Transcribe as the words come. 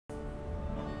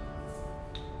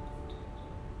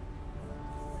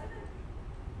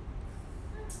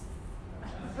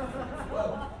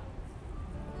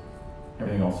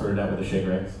everything all sorted out with the Shake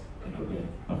Regs?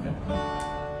 Okay.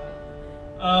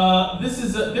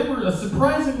 There were a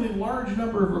surprisingly large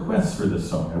number of requests for this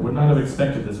song. I would not have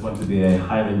expected this one to be a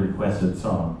highly requested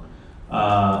song.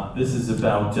 This is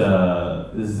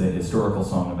a historical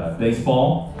song about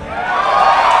baseball.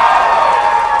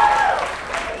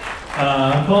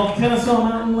 Called Kenesaw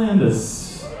Mountain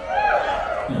Landis.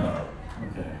 Yeah.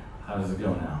 Okay, how does it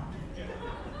go now?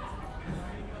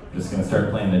 Just gonna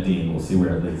start playing the D and we'll see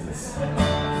where it leads us.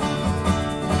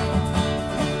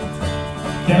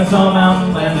 Kenesaw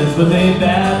Mountain Landis was a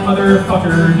bad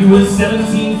motherfucker. He was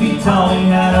 17 feet tall, he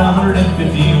had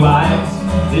 150 wives.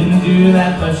 Didn't do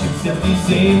that much except he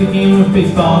saved the game of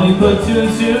baseball. He put 2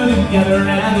 and 2 together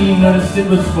and he noticed it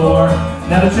was 4.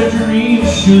 Now the treachery of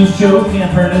Shoeless Joe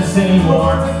can't hurt us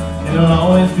anymore. It'll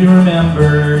always be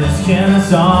remembered as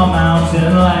Kenesaw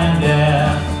Mountain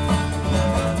Landis.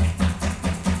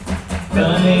 A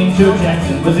fella named Joe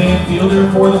Jackson was a fielder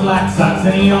for the Black Sox,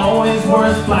 and he always wore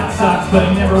his black socks, but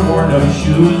he never wore no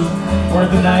shoes.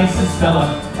 Weren't the nicest fella,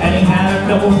 and he had a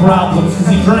couple problems, cause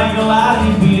he drank a lot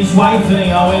and he beat his wife and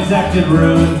he always acted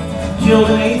rude. Killed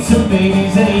and ate some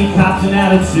babies and he copped an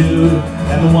attitude.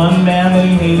 And the one man that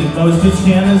he hated most was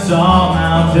Kenesaw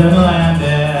Mountain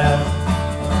Landis.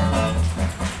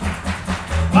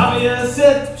 Papa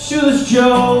said, Shoeless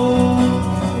Joe,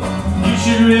 you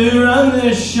should really run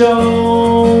this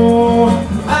show.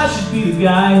 I should be the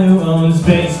guy who owns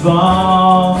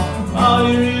baseball. All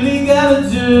you really gotta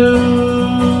do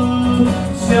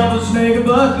is help us make a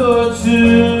buck or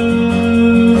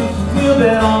two. We'll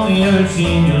bet on the other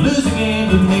team. You lose a game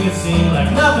to make it seem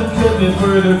like nothing could be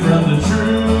further from the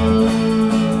truth.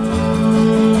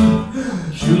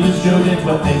 Shoeless Joe did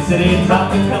what they said. He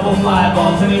dropped a couple fly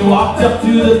balls and he walked up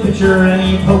to the pitcher and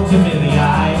he poked him in the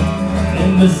eye.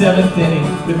 In the 7th inning,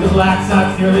 with the Black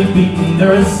Sox nearly beaten,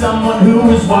 there was someone who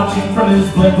was watching from his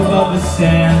blimp above the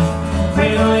stands,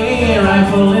 cradling a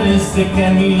rifle in his thick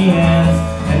and meaty hands.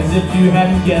 And as if you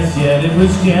hadn't guessed yet, it was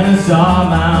Kenesaw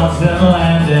Mountain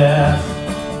Landis.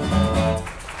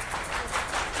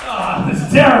 Oh, this is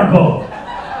terrible!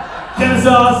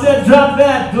 Kenesaw said, drop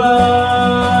that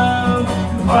glove,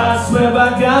 or I swear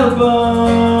by God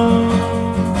above,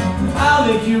 I'll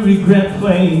make you regret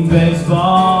playing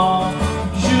baseball.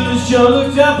 Shoeless Joe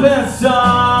looked up and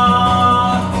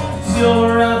saw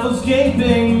silver rifles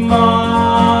gaping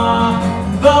maw.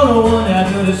 Though no one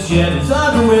had noticed yet, his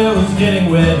underwear was getting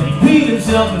wet. He beat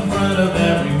himself in front of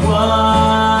everyone.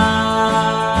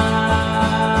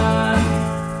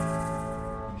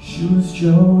 Shoeless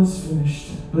Joe was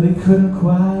finished, but he couldn't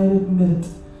quite admit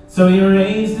it. So he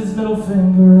raised his middle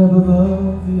finger up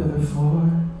above the other 4.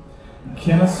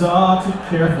 Kenesaw took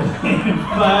careful aim and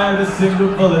fired a single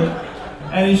bullet.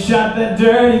 And he shot that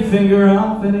dirty finger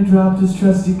off and he dropped his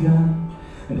trusty gun.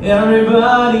 And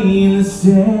everybody in the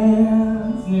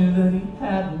stands knew that he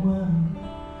had won.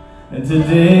 And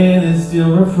today they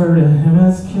still refer to him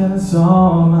as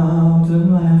Kenesaw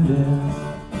Mountain Landis.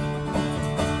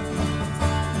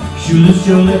 Shoeless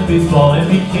Joe left baseball and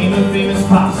became a famous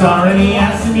pop star. And he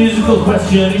asked a musical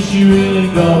question, is she really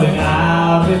going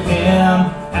out with him?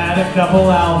 Had a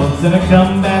couple albums and a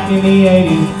comeback in the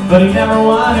 80s, but he never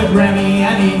won a Grammy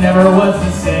and he never was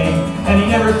the same. And he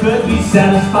never could be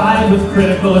satisfied with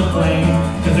critical acclaim,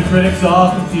 cause the critics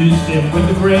all confused him with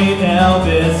the great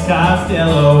Elvis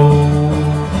Costello.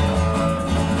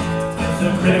 Yes,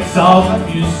 the critics all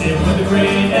confused him with the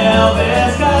great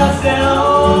Elvis Costello.